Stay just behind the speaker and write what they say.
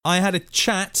I had a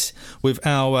chat with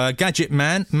our gadget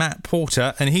man, Matt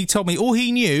Porter, and he told me all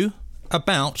he knew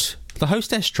about the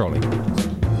Hostess trolley.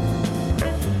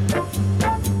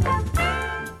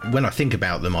 When I think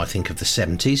about them, I think of the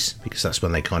 70s, because that's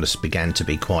when they kind of began to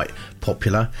be quite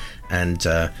popular, and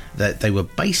they were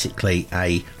basically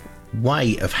a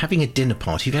way of having a dinner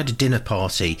party. If you had a dinner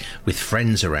party with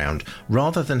friends around,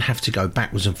 rather than have to go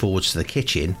backwards and forwards to the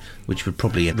kitchen, which would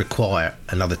probably require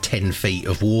another 10 feet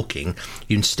of walking,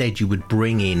 you would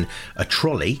bring in a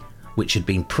trolley which had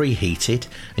been preheated,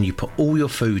 and you put all your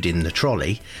food in the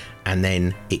trolley, and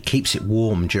then it keeps it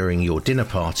warm during your dinner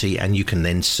party, and you can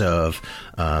then serve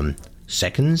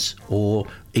seconds or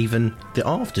even the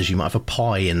afters. You might have a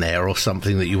pie in there or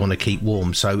something that you want to keep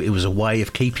warm. So it was a way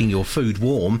of keeping your food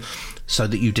warm so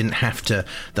that you didn't have to,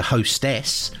 the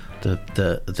hostess,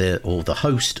 the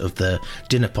host of the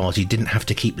dinner party didn't have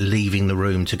to keep leaving the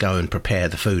room to go and prepare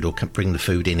the food or bring the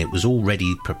food in. It was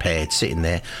already prepared, sitting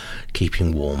there,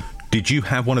 keeping warm. Did you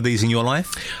have one of these in your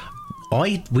life?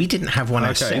 We didn't have one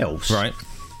ourselves. Right.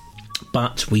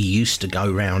 But we used to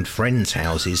go round friends'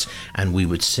 houses, and we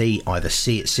would see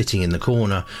it sitting in the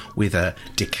corner with a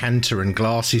decanter and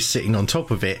glasses sitting on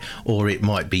top of it, or it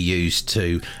might be used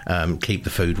to keep the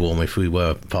food warm if we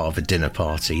were part of a dinner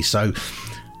party. So,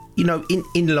 you know,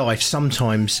 in life,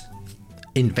 sometimes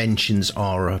inventions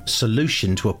are a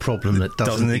solution to a problem that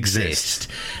doesn't exist.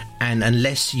 And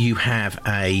unless you have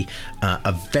a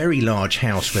very large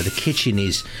house where the kitchen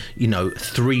is,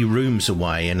 3 rooms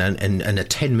away and a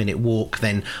 10-minute walk,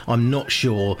 then I'm not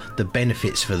sure the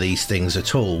benefits for these things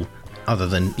at all, other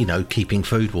than, keeping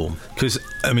food warm. Because,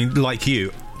 I mean, like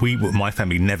you, my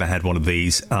family never had one of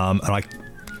these, and I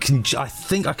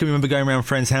think I can remember going around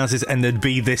friends' houses and there'd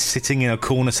be this sitting in a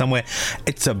corner somewhere.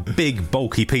 It's a big,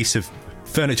 bulky piece of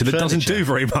furniture that doesn't do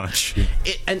very much.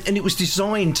 And it was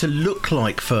designed to look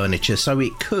like furniture, so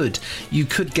you could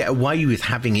get away with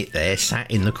having it there,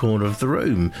 sat in the corner of the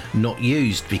room, not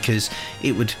used, because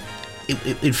it would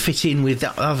fit in with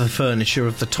the other furniture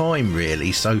of the time,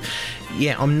 really. So,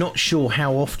 yeah, I'm not sure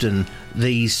how often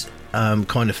these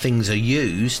kind of things are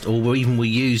used, or even were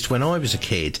used when I was a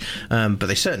kid, but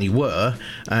they certainly were,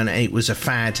 and it was a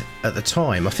fad at the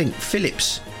time. I think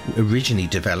Philips originally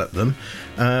developed them,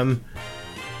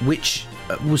 which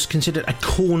was considered a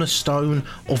cornerstone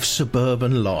of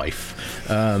suburban life.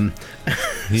 So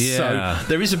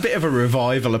there is a bit of a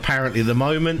revival apparently at the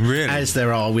moment, really? As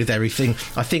there are with everything.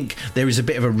 I think there is a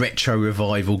bit of a retro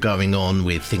revival going on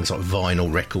with things like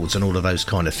vinyl records and all of those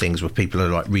kind of things, where people are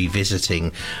like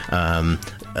revisiting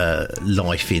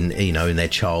life in their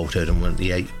childhood and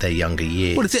their younger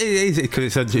years. Well, it is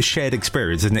because it's a shared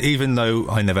experience, isn't it? Even though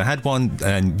I never had one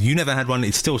and you never had one,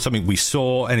 it's still something we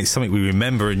saw and it's something we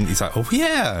remember, and it's like, oh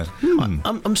yeah.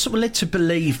 I'm sort of led to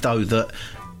believe, though, that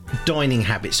dining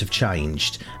habits have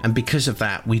changed, and because of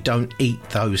that we don't eat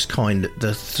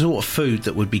the sort of food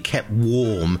that would be kept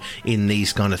warm in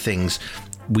these kind of things.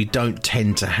 We don't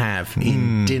tend to have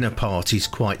in dinner parties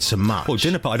quite so much. Well,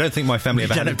 dinner party, I don't think my family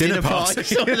ever had a dinner party.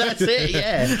 So that's it,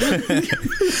 yeah.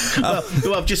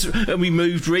 We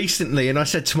moved recently, and I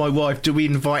said to my wife, do we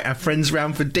invite our friends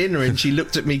round for dinner? And she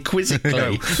looked at me quizzically.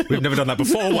 No, we've never done that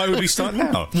before. Why would we start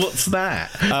now? What's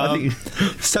that?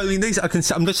 So, I mean, these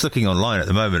I'm just looking online at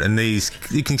the moment, and these,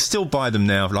 you can still buy them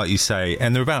now, like you say,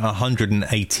 and they're about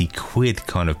 180 quid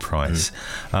kind of price.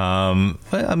 Well,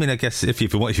 I mean, I guess if you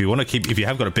want to keep, if you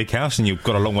have got a big house and you've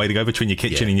got a long way to go between your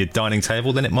kitchen and your dining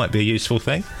table, then it might be a useful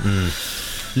thing.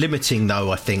 Limiting,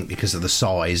 though, I think, because of the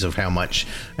size of how much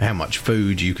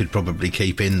food you could probably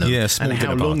keep in them, and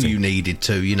how long you needed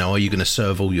to. Are you going to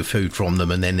serve all your food from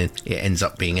them and then it ends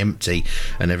up being empty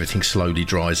and everything slowly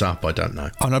dries up? I don't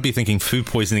know. And I'd be thinking food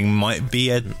poisoning might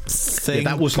be a thing.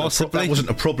 That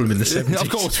wasn't a problem in the 70s. Of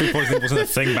course, food poisoning wasn't a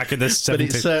thing back in the 70s. But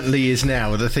it certainly is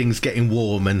now, with the things getting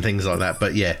warm and things like that.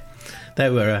 But yeah. They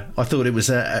were. I thought it was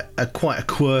a quite a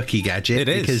quirky gadget.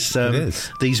 It is. Because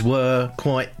these were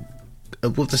quite,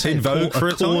 in vogue for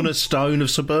a cornerstone of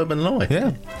suburban life.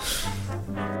 Yeah.